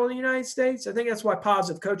general in the United States. I think that's why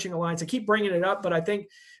Positive Coaching Alliance, I keep bringing it up, but I think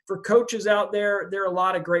for coaches out there, there are a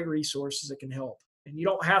lot of great resources that can help. And you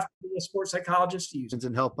don't have to be a sports psychologist to use it.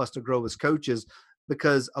 And help us to grow as coaches,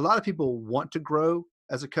 because a lot of people want to grow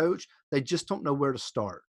as a coach. They just don't know where to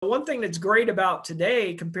start. One thing that's great about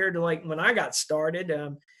today compared to like when I got started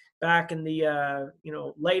back in the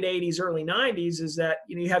late 80s, early 90s is that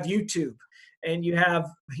you have YouTube and you have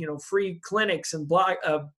free clinics and blog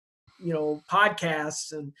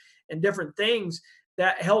podcasts and different things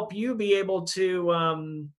that help you be able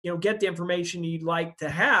to get the information you'd like to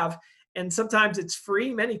have. And sometimes it's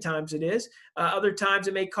free. Many times it is. Other times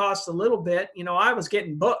it may cost a little bit. I was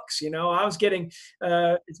getting books. I was getting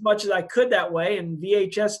as much as I could that way, and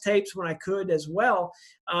VHS tapes when I could as well.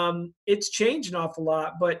 It's changed an awful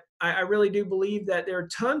lot, but I really do believe that there are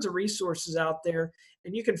tons of resources out there,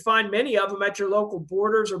 and you can find many of them at your local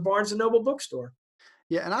Borders or Barnes & Noble bookstore.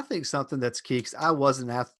 Yeah, and I think something that's key, because I was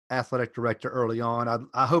an athletic director early on.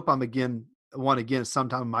 I hope I'm one again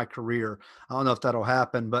sometime in my career. I don't know if that'll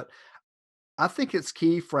happen, but I think it's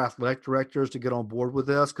key for athletic directors to get on board with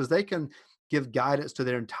this because they can give guidance to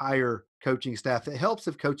their entire coaching staff. It helps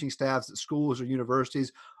if coaching staffs at schools or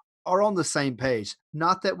universities are on the same page.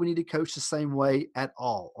 Not that we need to coach the same way at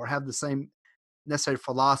all or have the same necessary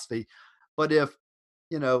philosophy, but if,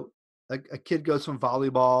 you know, a kid goes from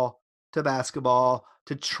volleyball to basketball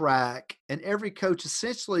to track, and every coach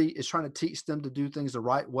essentially is trying to teach them to do things the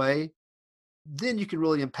right way, then you can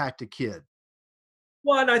really impact a kid.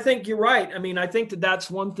 Well, and I think you're right. I mean, I think that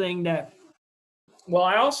that's one thing that, well,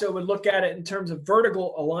 I also would look at it in terms of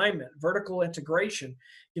vertical alignment, vertical integration.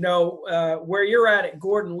 Where you're at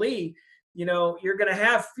Gordon Lee, you're going to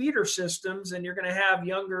have feeder systems and you're going to have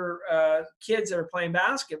younger kids that are playing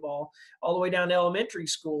basketball all the way down to elementary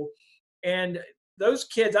school. And those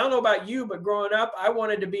kids, I don't know about you, but growing up, I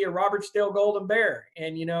wanted to be a Robertsdale Golden Bear.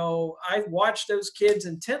 And, I watched those kids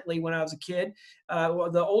intently when I was a kid,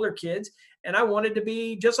 the older kids, and I wanted to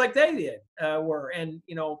be just like they were. And,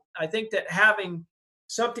 I think that having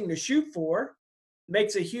something to shoot for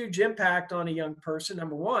makes a huge impact on a young person,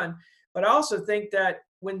 number one. But I also think that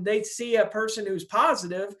when they see a person who's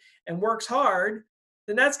positive and works hard,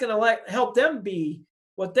 then that's going to help them be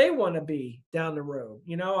what they want to be down the road.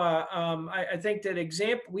 I think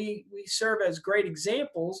that we serve as great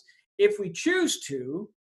examples if we choose to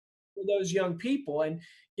for those young people. And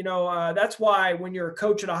that's why when you're a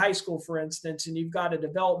coach at a high school, for instance, and you've got a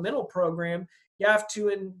developmental program, you have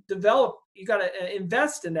to you got to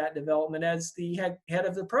invest in that development as the head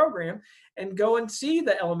of the program, and go and see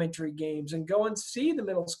the elementary games and go and see the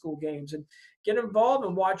middle school games and get involved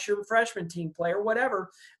and watch your freshman team play or whatever,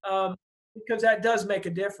 because that does make a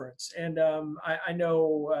difference. And I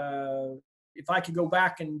know if I could go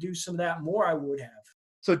back and do some of that more, I would have.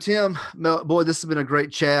 So Tim, boy, this has been a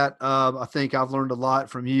great chat. I think I've learned a lot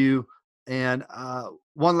from you. And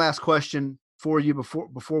one last question for you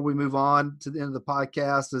before we move on to the end of the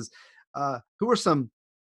podcast is, who are some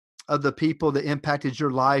of the people that impacted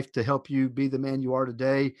your life to help you be the man you are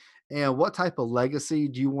today? And what type of legacy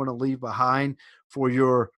do you want to leave behind for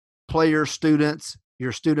your players, students,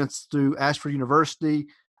 your students through Ashford University?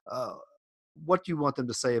 What do you want them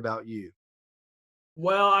to say about you?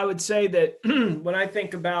 Well, I would say that when I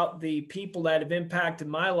think about the people that have impacted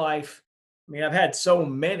my life, I mean, I've had so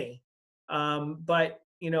many, but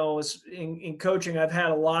in coaching, I've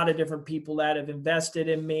had a lot of different people that have invested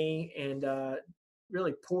in me and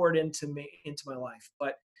really poured into my life.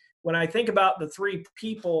 But when I think about the three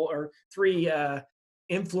people or three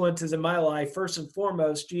influences in my life, first and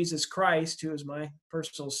foremost, Jesus Christ, who is my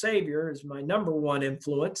personal savior, is my number one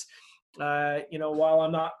influence. While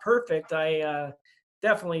I'm not perfect, I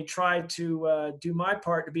definitely try to do my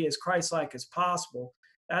part to be as Christ-like as possible.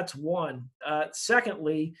 That's one.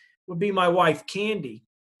 Secondly, would be my wife, Candy.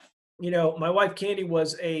 My wife, Candy,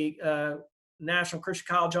 was a National Christian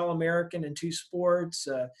College All-American in 2 sports,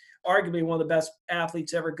 arguably one of the best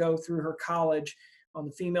athletes ever go through her college on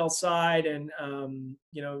the female side. And,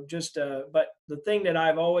 but the thing that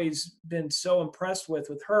I've always been so impressed with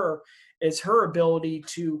her is her ability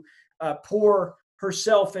to pour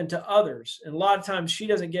herself into others. And a lot of times she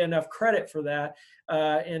doesn't get enough credit for that.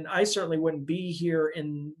 And I certainly wouldn't be here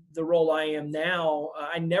in the role I am now.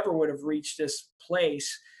 I never would have reached this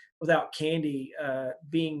place without Candy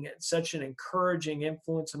being such an encouraging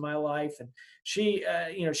influence in my life. And she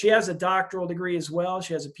has a doctoral degree as well.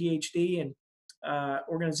 She has a PhD in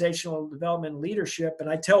organizational development and leadership. And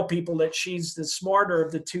I tell people that she's the smarter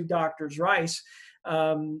of the 2 Doctors Rice.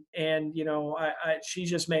 She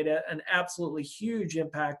just made an absolutely huge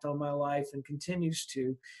impact on my life and continues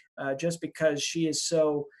to, just because she is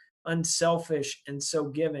so unselfish and so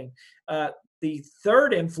giving. The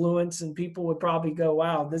third influence, and people would probably go,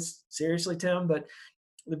 wow, this seriously, Tim, but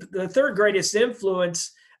the third greatest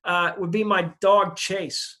influence would be my dog,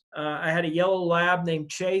 Chase. I had a yellow lab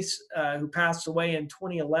named Chase who passed away in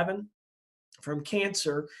 2011 from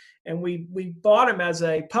cancer. And we bought him as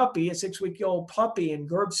a puppy, a 6-week-old puppy in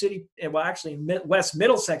Grove City, well, actually in West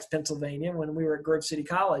Middlesex, Pennsylvania, when we were at Grove City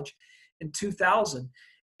College in 2000.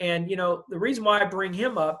 And, the reason why I bring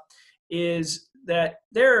him up is that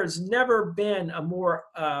there has never been a more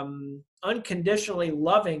unconditionally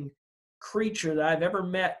loving creature that I've ever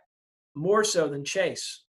met, more so than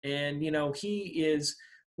Chase. And, he is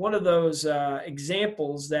one of those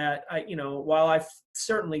examples that while I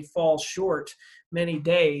certainly fall short many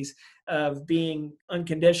days of being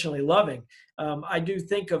unconditionally loving, I do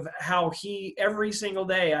think of how he, every single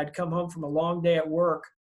day, I'd come home from a long day at work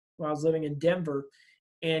when I was living in Denver,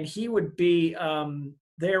 and he would be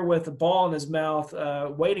there with a ball in his mouth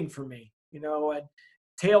waiting for me, and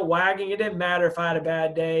tail wagging. It didn't matter if I had a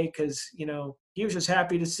bad day because, he was just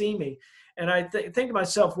happy to see me. And I think to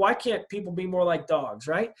myself, why can't people be more like dogs,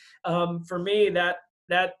 right? For me,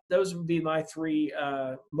 those would be my three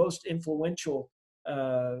most influential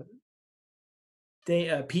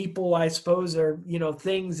people, I suppose, or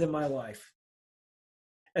things in my life.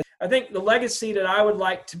 I think the legacy that I would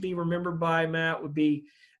like to be remembered by, Matt, would be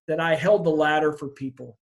that I held the ladder for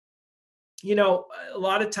people. A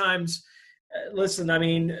lot of times, listen, I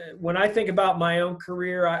mean, when I think about my own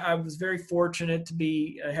career, I was very fortunate to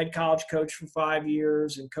be a head college coach for 5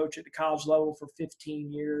 years and coach at the college level for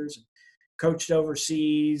 15 years, and coached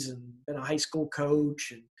overseas and been a high school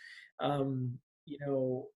coach. And,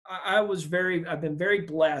 I've been very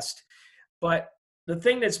blessed. But the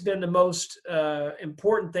thing that's been the most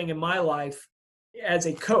important thing in my life as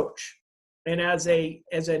a coach and as a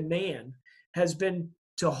man has been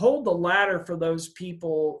to hold the ladder for those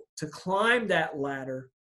people, to climb that ladder,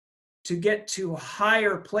 to get to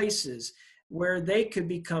higher places where they could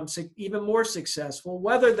become even more successful,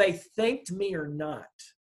 whether they thanked me or not.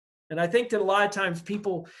 And I think that a lot of times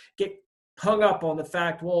people get hung up on the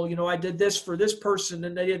fact, well, I did this for this person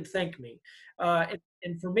and they didn't thank me. And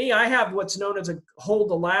for me, I have what's known as a hold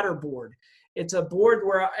the ladder board. It's a board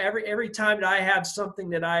where every time that I have something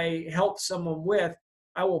that I help someone with,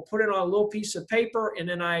 I will put it on a little piece of paper, and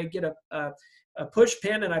then I get a push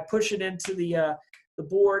pin and I push it into the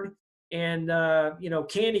board. And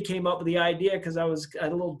Candy came up with the idea because I was a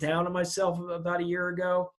little down on myself about a year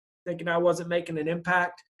ago, thinking I wasn't making an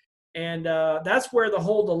impact. And that's where the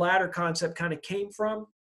hold the ladder concept kind of came from.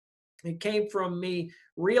 It came from me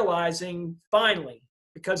realizing finally,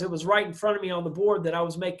 because it was right in front of me on the board, that I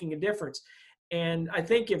was making a difference. And I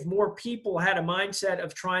think if more people had a mindset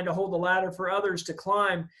of trying to hold the ladder for others to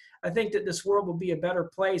climb, I think that this world will be a better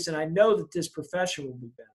place. And I know that this profession will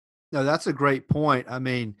be better. No, that's a great point. I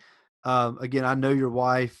mean, again, I know your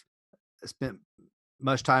wife. I spent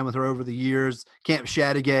much time with her over the years, Camp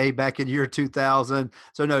Chateauguay back in year 2000.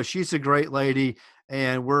 So no, she's a great lady,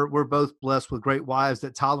 and we're both blessed with great wives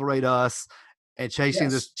that tolerate us and chasing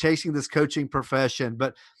this coaching profession.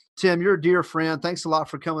 But Tim, you're a dear friend. Thanks a lot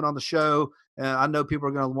for coming on the show. I know people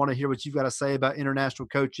are going to want to hear what you've got to say about international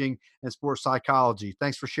coaching and sports psychology.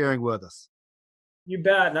 Thanks for sharing with us. You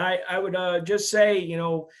bet. And I would just say,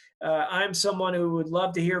 I'm someone who would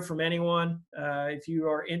love to hear from anyone. If you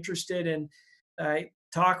are interested in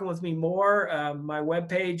talking with me more, my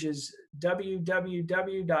webpage is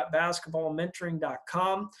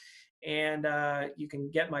www.basketballmentoring.com, and you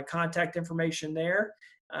can get my contact information there.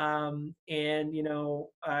 I want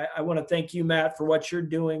to thank you, Matt, for what you're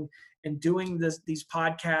doing and doing these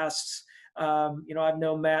podcasts. I've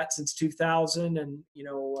known Matt since 2000, and,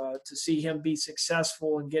 to see him be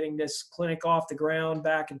successful in getting this clinic off the ground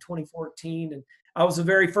back in 2014. And I was the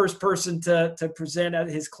very first person to present at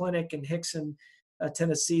his clinic in Hickson,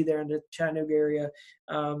 Tennessee, there in the Chattanooga area.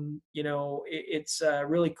 It's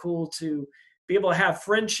really cool to be able to have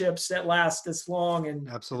friendships that last this long. And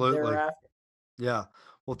absolutely. Thereafter. Yeah.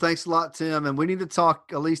 Well, thanks a lot, Tim. And we need to talk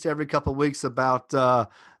at least every couple of weeks about the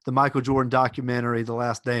Michael Jordan documentary, The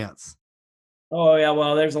Last Dance. Oh, yeah.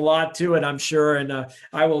 Well, there's a lot to it, I'm sure. And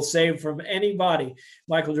I will say from anybody,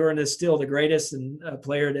 Michael Jordan is still the greatest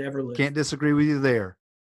player to ever live. Can't disagree with you there.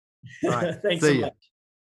 All right. Thanks so much.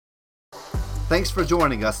 Thanks for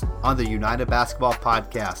joining us on the United Basketball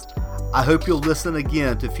Podcast. I hope you'll listen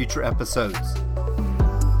again to future episodes.